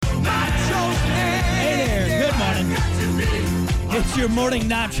It's your morning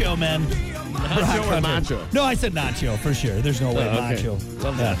nacho, man. Nacho or macho? No, I said nacho for sure. There's no way nacho.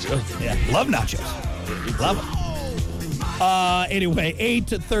 Love nachos. Yeah, love nachos. Love them. Anyway,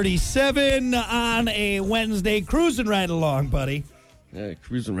 8:37 on a Wednesday. Cruising right along, buddy. Yeah,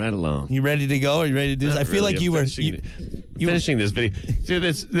 cruising right along. You ready to go? Are you ready to do this? I feel like you were finishing this video. See,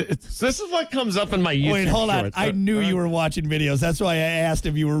 this is what comes up in my YouTube. Wait, hold on. shorts. I knew you were watching videos. That's why I asked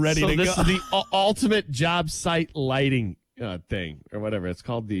if you were ready to go. So this is the ultimate job site lighting thing, or whatever. It's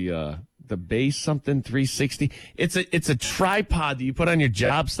called the base something 360. It's a tripod that you put on your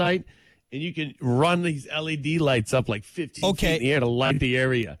job site, and you can run these LED lights up like 15 feet in the air to light the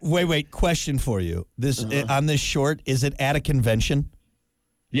area. Wait. Question for you. This on this short, is it at a convention?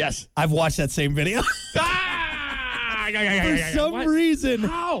 Yes. I've watched that same video. For some reason,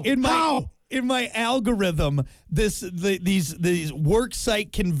 in my algorithm, these work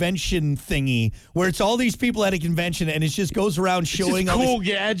site convention thingy where it's all these people at a convention and it just goes around showing all cool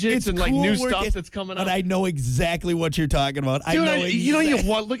gadgets and like new stuff that's coming up. And I know exactly what you're talking about. Dude,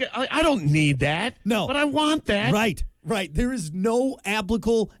 I don't need that. No, but I want that. Right. There is no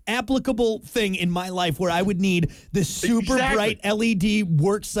applicable thing in my life where I would need this super bright LED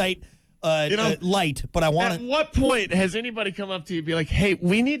work site light, but I want it. At what point has anybody come up to you and be like, hey,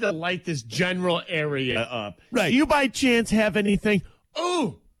 we need to light this general area up? Right. Do you by chance have anything?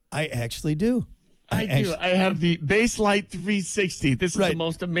 Oh, I actually do. I do. I have the Base Light 360. This is the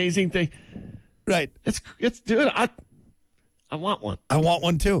most amazing thing. Right. It's dude, I want one. I want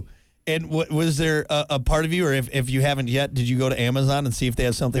one too. And was there a part of you, or if you haven't yet, did you go to Amazon and see if they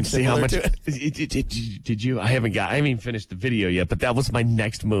have something similar to it? Did you? I haven't even finished the video yet, but that was my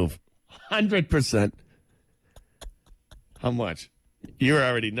next move. 100%. How much? You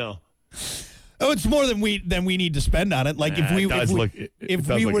already know. Oh, it's more than we need to spend on it. Like if we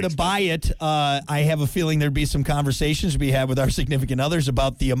were to buy it, I have a feeling there'd be some conversations to be had with our significant others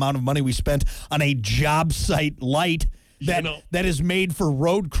about the amount of money we spent on a job site light that is made for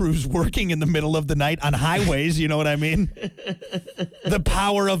road crews working in the middle of the night on highways. You know what I mean? The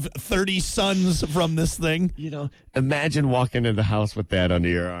power of 30 suns from this thing. Imagine walking into the house with that under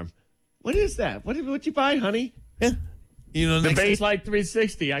your arm. What is that? What'd you buy, honey? Yeah. The Base Light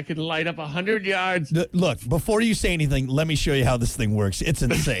 360. I could light up 100 yards. Look, before you say anything, let me show you how this thing works. It's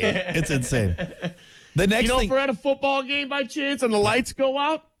insane. It's insane. The next thing, if we're at a football game by chance and the lights go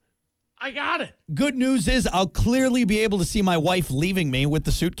out, I got it. Good news is I'll clearly be able to see my wife leaving me with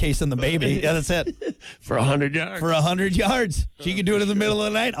the suitcase and the baby. Yeah, that's it. For 100 yards. For 100 yards. She can do it in the middle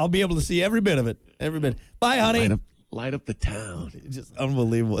of the night. I'll be able to see every bit of it. Every bit. Bye, honey. Light up the town. It's just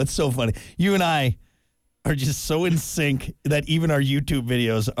unbelievable. It's so funny. You and I are just so in sync that even our YouTube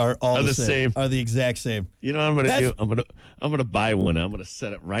videos are all the same. Are the exact same. You know what I'm gonna do? I'm gonna buy one. I'm gonna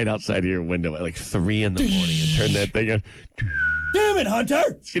set it right outside of your window at like 3 in the morning and turn that thing on. Damn it, Hunter!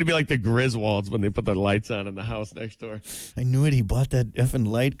 It's gonna be like the Griswolds when they put the lights on in the house next door. I knew it. He bought that effing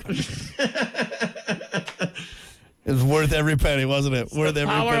light. It was worth every penny, wasn't it? Worth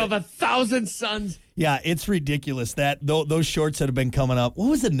every power penny. of 1,000 suns. Yeah, it's ridiculous. Those shorts that have been coming up. What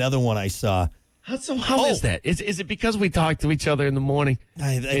was another one I saw? How is that? Is it because we talk to each other in the morning?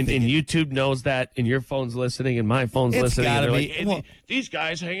 And YouTube knows that, and your phone's listening, and my phone's listening. Gotta and be. Like, hey, these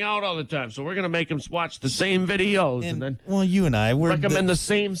guys hang out all the time, so we're going to make them watch the same videos. And then you and I, recommend the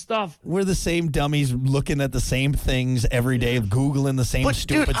same stuff. We're the same dummies looking at the same things every day, Googling the same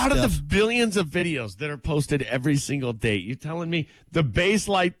stupid stuff. Out of the billions of videos that are posted every single day, you're telling me the Base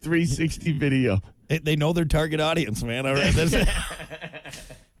Light 360 video. They know their target audience, man. All right. That's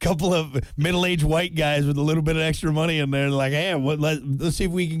couple of middle-aged white guys with a little bit of extra money in there. Like, hey, let's see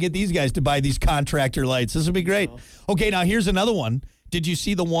if we can get these guys to buy these contractor lights. This would be great. Okay, now here's another one. Did you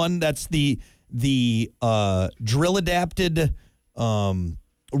see the one that's the drill-adapted,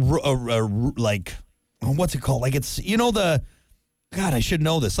 like, what's it called? Like it's, God, I should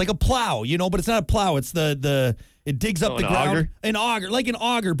know this. Like a plow, but it's not a plow. It's it digs up the ground. Auger? An auger, like an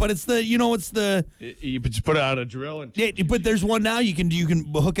auger, but it's it's the. You just put it on a drill and. Yeah, but there's one now you can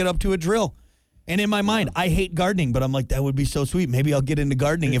hook it up to a drill. And in my mind, I hate gardening, but I'm like, that would be so sweet. Maybe I'll get into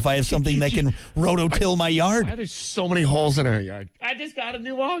gardening if I have something that can rototill my yard. There's so many holes in our yard. I just got a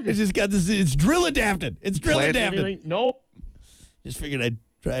new auger. It's just got this. It's drill adapted. It's drill adapted. Anything? Nope. Just figured I'd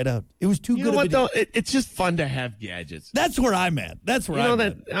try it out. It was too good. You know what though? It's just fun to have gadgets. That's where I'm at. That's where I'm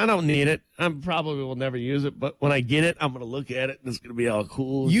at. I don't need it. I probably will never use it, but when I get it, I'm gonna look at it and it's gonna be all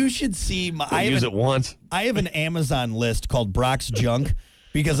cool. You should see use it once. I have an Amazon list called Brock's Junk.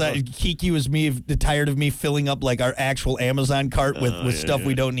 Because Kiki was tired of me filling up like our actual Amazon cart with stuff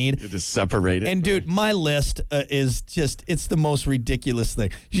we don't need. You just separate it. And dude, my list is it's the most ridiculous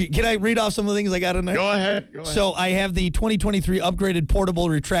thing. Can I read off some of the things I got in there? Go ahead. So I have the 2023 upgraded portable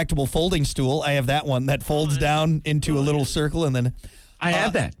retractable folding stool. I have that one that folds down into a little circle and then. I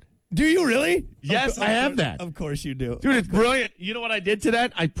have that. Do you really? Yes, I have that. Of course you do. Dude, it's brilliant. You know what I did to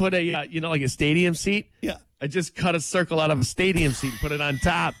that? I put a, like a stadium seat. Yeah. I just cut a circle out of a stadium seat and put it on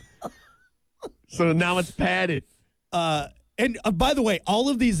top. So now it's padded. And by the way, all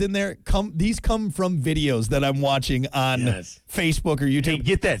of these in there come from videos that I'm watching on Facebook or YouTube. Hey,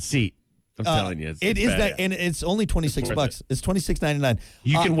 get that seat. I'm telling you. It is that, and it's only $26. It's $26.99.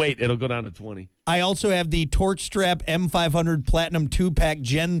 You can wait. It'll go down to $20. I also have the Torch Strap M500 Platinum 2-pack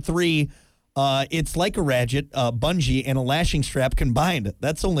Gen 3. It's like a ratchet, bungee, and a lashing strap combined.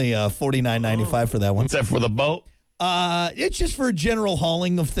 That's only $49.95 for that one. What's that for the boat? It's just for general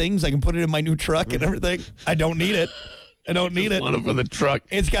hauling of things. I can put it in my new truck and everything. I don't need it. I don't need it. Want it for the truck.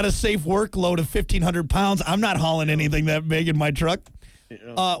 It's got a safe workload of 1,500 pounds. I'm not hauling anything that big in my truck.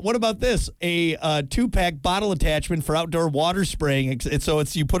 What about this? A 2-pack bottle attachment for outdoor water spraying. So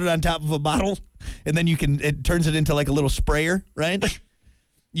you put it on top of a bottle, and then it turns it into like a little sprayer, right?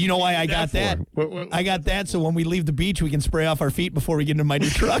 You know why I got that? I got that so when we leave the beach, we can spray off our feet before we get into my new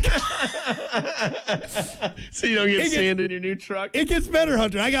truck. So you don't get sand in your new truck? It gets better,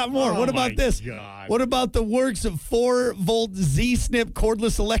 Hunter. I got more. What about this? God. What about the works of 4-volt Z-Snip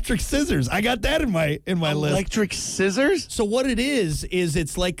cordless electric scissors? I got that in my list. Electric scissors? So what it is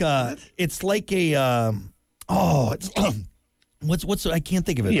it's like a What's I can't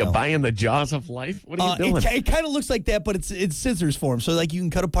think of it. Are you buying the jaws of life? What are you doing? It kind of looks like that, but it's scissors form. So like you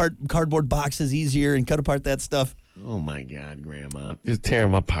can cut apart cardboard boxes easier and cut apart that stuff. Oh my God, Grandma! Just tear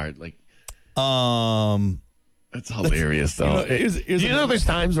them apart. Like, that's hilarious, though. There's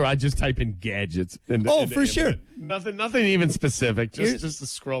times where I just type in gadgets. For sure. Nothing even specific. Just to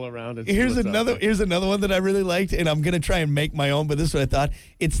scroll around. And here's another one that I really liked, and I'm gonna try and make my own. But this is what I thought.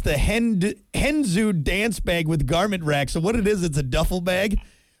 It's the Henzu dance bag with garment rack. So what it is, it's a duffel bag,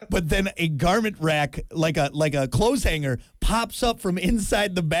 but then a garment rack like a clothes hanger pops up from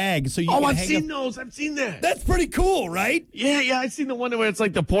inside the bag. So I've seen those. I've seen that. That's pretty cool, right? Yeah. I've seen the one where it's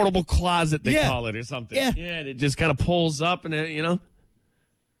like the portable closet they call it or something. Yeah. And it just kind of pulls up and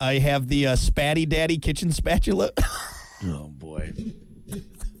I have the Spatty Daddy kitchen spatula. Oh boy. You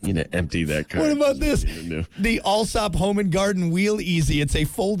need to empty that cart. What about this? The Allsop Home and Garden Wheel Easy. It's a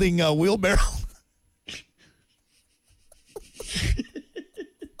folding wheelbarrow.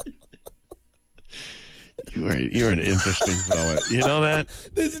 You're an interesting fella. You know that?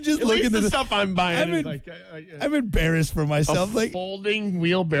 This is just looking at the stuff I'm buying. I'm embarrassed for myself. A folding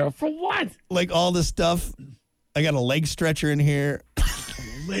wheelbarrow for what? Like all this stuff. I got a leg stretcher in here.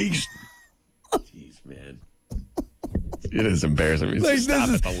 Jeez, man. It is embarrassing. Like,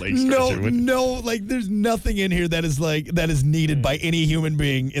 there's nothing in here that is needed by any human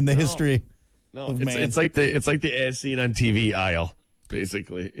being in the history. No, it's like the as seen on TV aisle.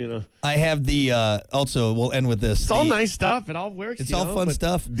 Basically, I have the also. We'll end with this. It's all nice stuff. It all works. It's all fun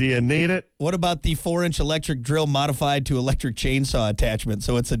stuff. Do you need it? What about the 4-inch electric drill modified to electric chainsaw attachment?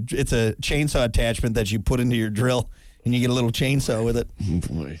 So it's a chainsaw attachment that you put into your drill, and you get a litlittle chainsaw with it.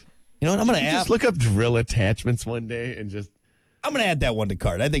 Boy, you know what? I'm gonna just look up drill attachments one day and just. I'm gonna add that one to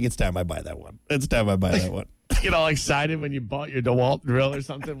cart. I think it's time I buy that one. It's time I buy that one. Get all excited when you bought your DeWalt drill or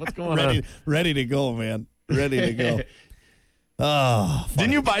something. What's going on? Ready to go, man. Ready to go. Oh, funny.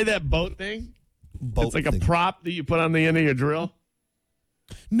 Didn't you buy that boat thing? It's like a prop that you put on the end of your drill.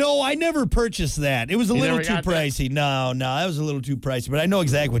 No, I never purchased that. It was a little too pricey. No, that was a little too pricey. But I know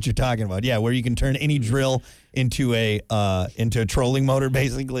exactly what you're talking about. Yeah, where you can turn any drill into a trolling motor,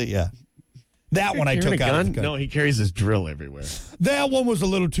 basically. Yeah, that one I took out. No, he carries his drill everywhere. That one was a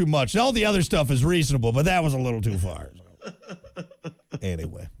little too much. All the other stuff is reasonable, but that was a little too far.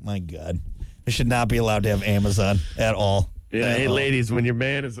 Anyway, my God, I should not be allowed to have Amazon at all. Yeah, hey, ladies, when your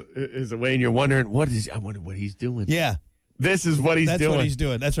man is away and you're wondering, I wonder what he's doing. Yeah. This is what he's doing. That's what he's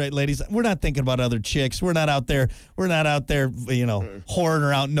doing. That's right, ladies. We're not thinking about other chicks. We're not out there, whoring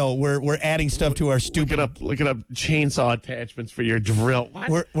her out. No, we're adding stuff to our stupid. Looking up chainsaw attachments for your drill.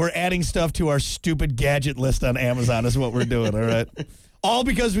 What? We're adding stuff to our stupid gadget list on Amazon is what we're doing, all right? All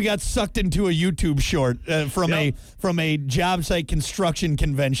because we got sucked into a YouTube short from a job site construction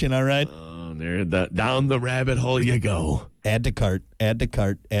convention, all right? Down the rabbit hole you go. Add to cart,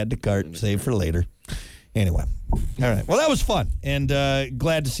 save for later. Anyway, all right. Well, that was fun, and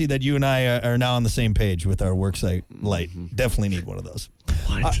glad to see that you and I are now on the same page with our worksite light. Definitely need one of those.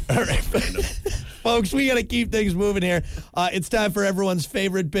 What? All right. Folks, we got to keep things moving here. It's time for everyone's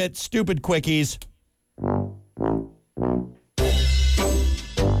favorite bit, Stupid Quickies.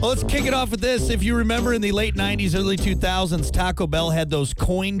 Well, let's kick it off with this. If you remember in the late 90s, early 2000s, Taco Bell had those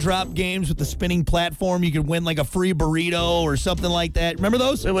coin drop games with the spinning platform. You could win like a free burrito or something like that. Remember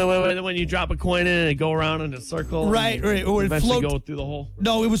those? Wait. When you drop a coin in and it go around in a circle. Right. Or eventually go through the hole.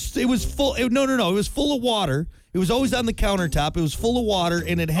 No, it was full. No. It was full of water. It was always on the countertop. It was full of water,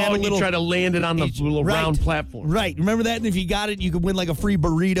 and it had a little. You try to land it on the little round platform. Right. Remember that? And if you got it, you could win like a free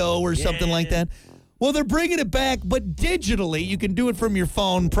burrito or something like that. Well, they're bringing it back, but digitally. You can do it from your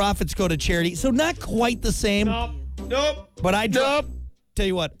phone. Profits go to charity. So not quite the same. Nope. But tell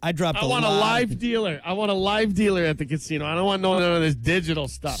you what, I dropped. I want a live dealer. I want a live dealer at the casino. I don't want none of this digital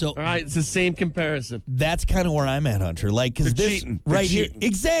stuff. So, all right, it's the same comparison. That's kind of where I'm at, Hunter. Like, because this cheating. right here,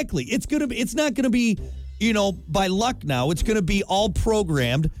 exactly. It's not gonna be, by luck now. It's gonna be all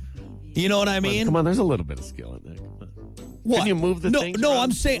programmed. You know what I mean? Come on, there's a little bit of skill in there. Come on. What? Can you move the things? No, I'm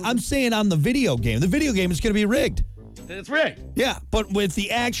saying on the video game. The video game is going to be rigged. It's rigged. Yeah, but with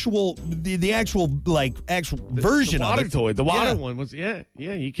the actual actual version the water of it. toy. The water one was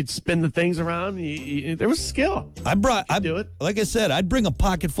you could spin the things around. There was skill. I'd do it. Like I said, I'd bring a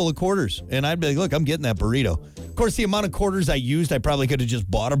pocket full of quarters, and I'd be like, "Look, I'm getting that burrito." Of course, the amount of quarters I used, I probably could have just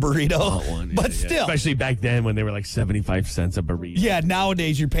bought a burrito. But still, especially back then when they were like 75 cents a burrito. Yeah,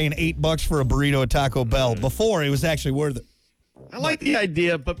 nowadays you're paying $8 for a burrito at Taco Bell. Before it was actually worth it. I like the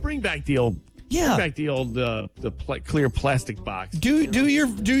idea, but bring back the old. Yeah, bring back the old clear plastic box. Do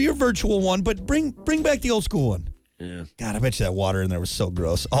your virtual one, but bring back the old school one. Yeah. God, I bet you that water in there was so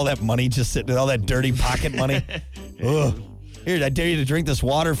gross. All that money just sitting, all that dirty pocket money. Ugh. Here, I dare you to drink this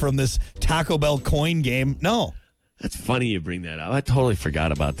water from this Taco Bell coin game. No. That's funny you bring that up. I totally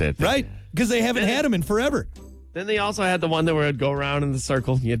forgot about that. Right? Because they haven't had them in forever. Then they also had the one that where it'd go around in the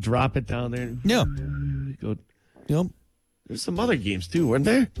circle. You drop it down there. Yeah. Yep. There's some other games, too, weren't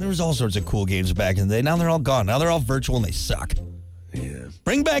there? There was all sorts of cool games back in the day. Now they're all gone. Now they're all virtual and they suck. Yeah.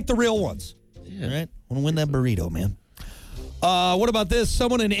 Bring back the real ones. Yeah. All right? I want to win that burrito, man. What about this?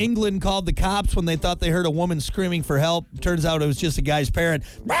 Someone in England called the cops when they thought they heard a woman screaming for help. Turns out it was just a guy's parrot.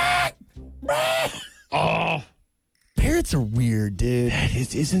 Oh. Parrots are weird, dude.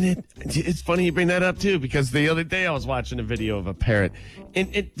 Isn't it? It's funny you bring that up, too, because the other day I was watching a video of a parrot.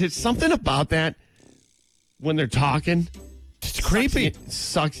 And there's something about that when they're talking. It's creepy. It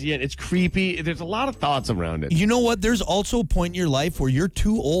sucks you in. It's creepy. There's a lot of thoughts around it. You know what? There's also a point in your life where you're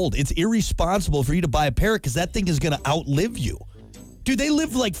too old. It's irresponsible for you to buy a parrot because that thing is going to outlive you. Dude, they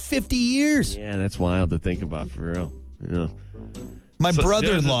live like 50 years. Yeah, that's wild to think about, for real. Yeah. My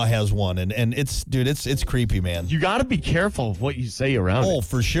brother-in-law has one, and it's creepy, man. You got to be careful of what you say around it. Oh,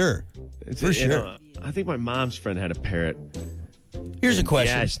 for sure. Sure. I think my mom's friend had a parrot. Here's a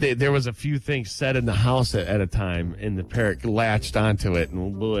question. Yeah, there was a few things said in the house at a time, and the parrot latched onto it, and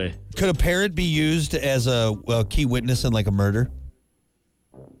oh boy. Could a parrot be used as a key witness in like a murder?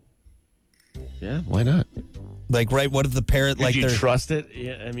 Yeah, why not? Like, right? What if the parrot Could you trust it?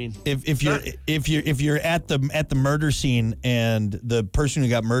 Yeah, I mean, if you're at the murder scene and the person who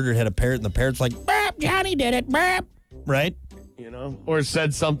got murdered had a parrot and the parrot's like, "Burp, Johnny did it, burp," right? Or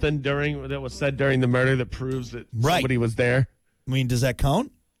said something that was said during the murder that proves that somebody was there. I mean, does that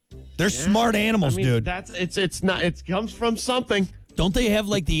count? They're smart animals, dude. It's not. It comes from something. Don't they have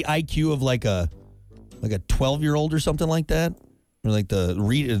like the IQ of like a 12-year-old or something like that, or like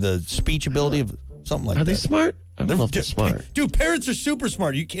the speech ability of something like that? Are they smart? I don't know if they're smart. Dude, parrots are super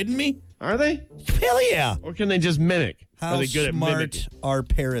smart. Are you kidding me? Are they? Hell yeah. Or can they just mimic? How are they good smart at mimicking? are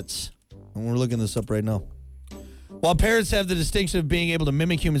parrots? And we're looking this up right now. While parrots have the distinction of being able to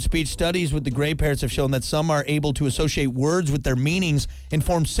mimic human speech, studies with the gray parrots have shown that some are able to associate words with their meanings and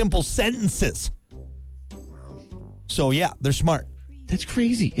form simple sentences. So, yeah, they're smart. That's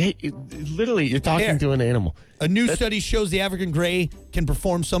crazy. Hey, literally, you're talking to an animal. A new study shows the African gray can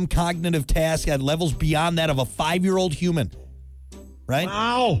perform some cognitive tasks at levels beyond that of a 5-year-old human. Right?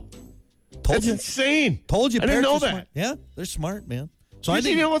 Wow. That's insane. Told you. I didn't know that. Smart. Yeah, they're smart, man. So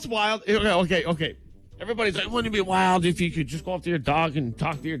you know what's wild? Okay. Everybody's like, wouldn't it be wild if you could just go up to your dog and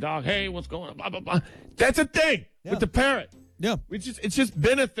talk to your dog? Hey, what's going on? Blah, blah, blah. That's a thing with the parrot. Yeah. It's just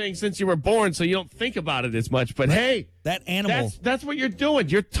been a thing since you were born, so you don't think about it as much. But hey, that animal. That's what you're doing.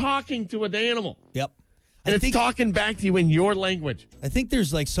 You're talking to an animal. Yep. And it's talking back to you in your language. I think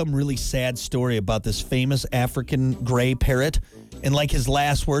there's like some really sad story about this famous African gray parrot. And like his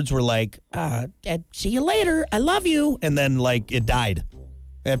last words were like, see you later. I love you. And then like it died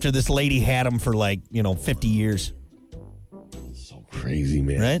after this lady had him for like, 50 years. So crazy,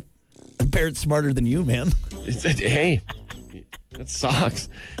 man. Right? A parrot's smarter than you, man. Hey, that sucks.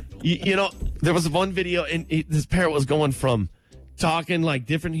 You know, There was one video, and this parrot was going from talking like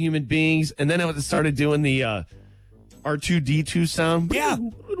different human beings, and then it started doing the R2-D2 sound. Yeah,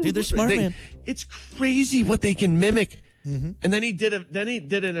 dude, they're smart, man. It's crazy what they can mimic. Mm-hmm. And then he did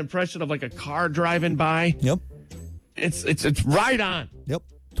an impression of like a car driving by. Yep. It's right on. Yep.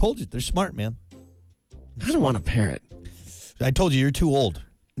 Told you, they're smart, man. I don't want a parrot. I told you, you're too old.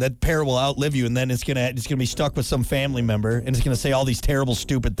 That parrot will outlive you, and then it's gonna be stuck with some family member, and it's gonna say all these terrible,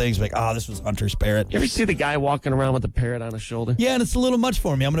 stupid things like, "Oh, this was Hunter's parrot." You ever see the guy walking around with the parrot on his shoulder? Yeah, and it's a little much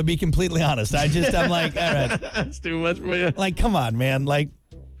for me. I'm gonna be completely honest. I'm like, all right, that's too much for you. Like, come on, man. Like,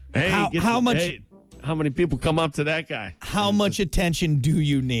 how much? Hey, how many people come up to that guy? How much attention do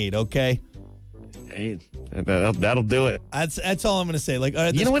you need? Okay. Hey, that'll do it. That's all I'm gonna say. Like, all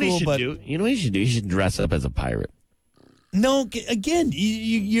right, you know what he should do? You know what he should do? He should dress up as a pirate. No, again,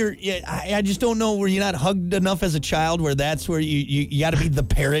 I just don't know where you're not hugged enough as a child where that's where you got to be the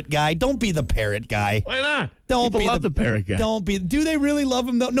parrot guy. Don't be the parrot guy. Why not? People love the parrot guy. Don't be. Do they really love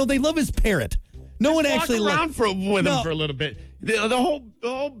him though? No, they love his parrot. No one actually loves with him for a little bit. The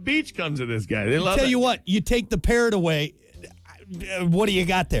whole beach comes to this guy. They love it. Tell you what, you take the parrot away. What do you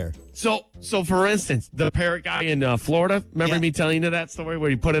got there? So for instance, the parrot guy in Florida, remember me telling you that story where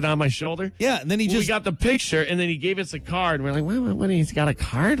he put it on my shoulder? Yeah, and then we got the picture, and then he gave us a card. We're like, what, he's got a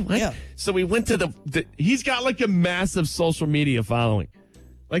card? What? Yeah. So we went to he's got like a massive social media following.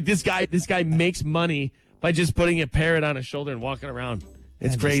 Like this guy makes money by just putting a parrot on his shoulder and walking around.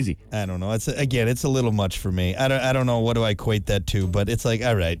 It's crazy. I don't know. It's a little much for me. I don't know what do I equate that to, but it's like,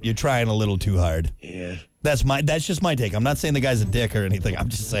 all right, you're trying a little too hard. Yeah. That's just my take. I'm not saying the guy's a dick or anything. I'm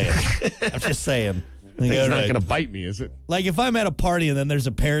just saying. Like, it's not going to bite me, is it? Like if I'm at a party and then there's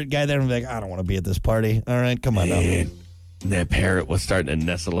a parrot guy there, I'm like, I don't want to be at this party. All right, come on now. And that parrot was starting to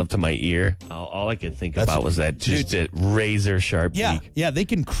nestle up to my ear. All I could think about was that razor sharp beak. Yeah, they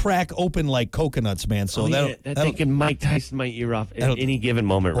can crack open like coconuts, man. So that thing can Mike Tyson my ear off at any given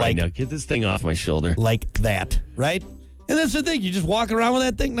moment right now. Get this thing off my shoulder. Like that, right? And that's the thing. You just walk around with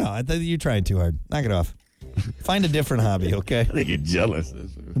that thing? No, I think you're trying too hard. Knock it off. Find a different hobby, okay? I think you're jealous.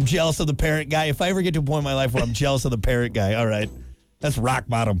 I'm jealous of the parrot guy. If I ever get to a point in my life where I'm jealous of the parrot guy, all right, that's rock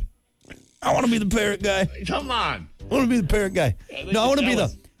bottom. I want to be the parrot guy. Come on. I want to be the parrot guy. No, I want to be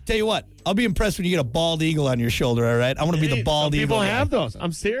tell you what, I'll be impressed when you get a bald eagle on your shoulder, all right? I want to be the bald eagle. People have those.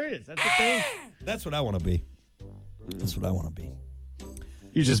 I'm serious. That's the thing. That's what I want to be. That's what I want to be.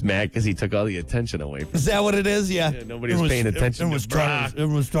 You're just mad because he took all the attention away from you. Is that what it is? Yeah. Nobody was paying attention to Brock.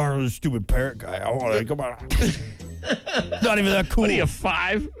 Everyone's starting with a stupid parrot guy. I want to, come on. Not even that cool. What are you,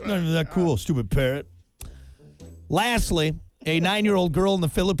 5? Not even that cool, stupid parrot. Lastly, a 9-year-old girl in the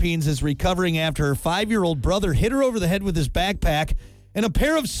Philippines is recovering after her 5-year-old brother hit her over the head with his backpack, and a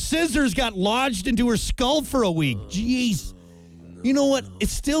pair of scissors got lodged into her skull for a week. Jeez. You know what?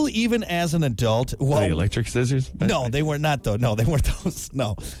 It's still, even as an adult. Well, the electric scissors? No, they were not, though. No, they weren't those.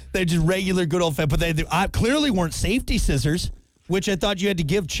 No. They're just regular good old but they clearly weren't safety scissors, which I thought you had to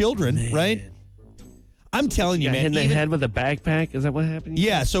give children, right? I'm telling you, man. Hit in the head with a backpack? Is that what happened?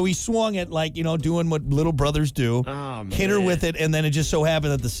 Yeah, so he swung it like, doing what little brothers do. Oh, hit her with it, and then it just so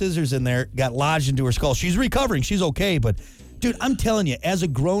happened that the scissors in there got lodged into her skull. She's recovering. She's okay, but, dude, I'm telling you, as a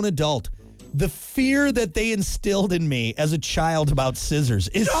grown adult, the fear that they instilled in me as a child about scissors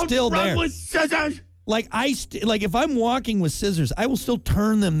is still there. Don't run with scissors! Like, if I'm walking with scissors, I will still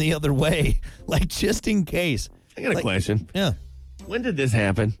turn them the other way, like, just in case. I got a question. Yeah. When did this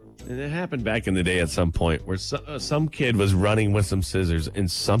happen? And it happened back in the day at some point where some kid was running with some scissors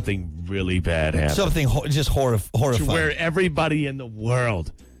and something really bad happened. Something just horrifying. Where everybody in the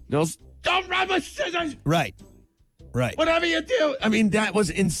world knows, don't run with scissors! Right. Whatever you do. I mean, that was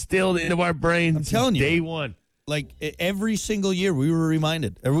instilled into our brains. I'm telling you. Day one. Like every single year we were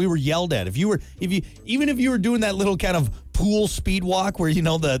reminded, or we were yelled at. Even if you were doing that little kind of pool speed walk where,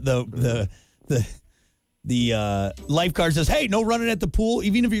 the lifeguard says, hey, no running at the pool.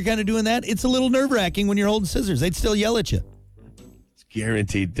 Even if you're kind of doing that, it's a little nerve-wracking when you're holding scissors. They'd still yell at you. It's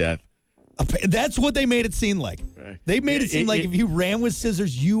guaranteed death. That's what they made it seem like. Right. They made it seem like if you ran with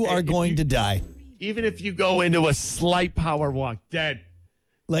scissors, you are going to die. Even if you go into a slight power walk, dead.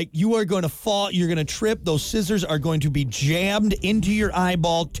 Like, you are going to fall, you're going to trip, those scissors are going to be jammed into your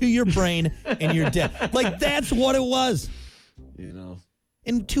eyeball, to your brain, and you're dead. Like, that's what it was.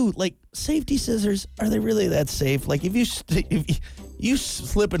 And two, like, safety scissors, are they really that safe? Like, if you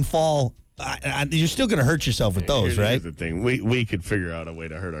slip and fall, you're still going to hurt yourself with those, right? Here's the thing. We could figure out a way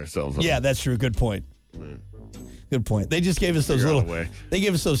to hurt ourselves. Yeah, that's true. Good point. Good point. They just gave us those they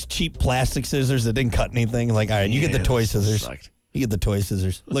gave us those cheap plastic scissors that didn't cut anything. Like, all right, you get the toy scissors. You get the toy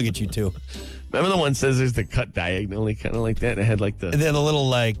scissors. Look at you two. Remember the one scissors that cut diagonally, kind of like that? It had like the... They're the little,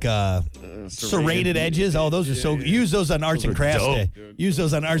 serrated edges. Oh, those are so... Use those on Arts and Crafts Day. Dude. Use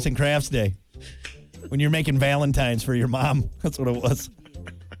those on Arts and Crafts Day. When you're making Valentines for your mom. That's what it was.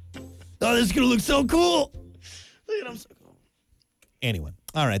 Oh, this is going to look so cool. Look at them. So cool. Anyway.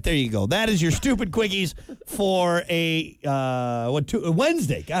 All right, there you go. That is your stupid quickies for a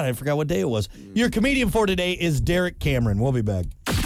Wednesday. God, I forgot what day it was. Your comedian for today is Derek Cameron. We'll be back.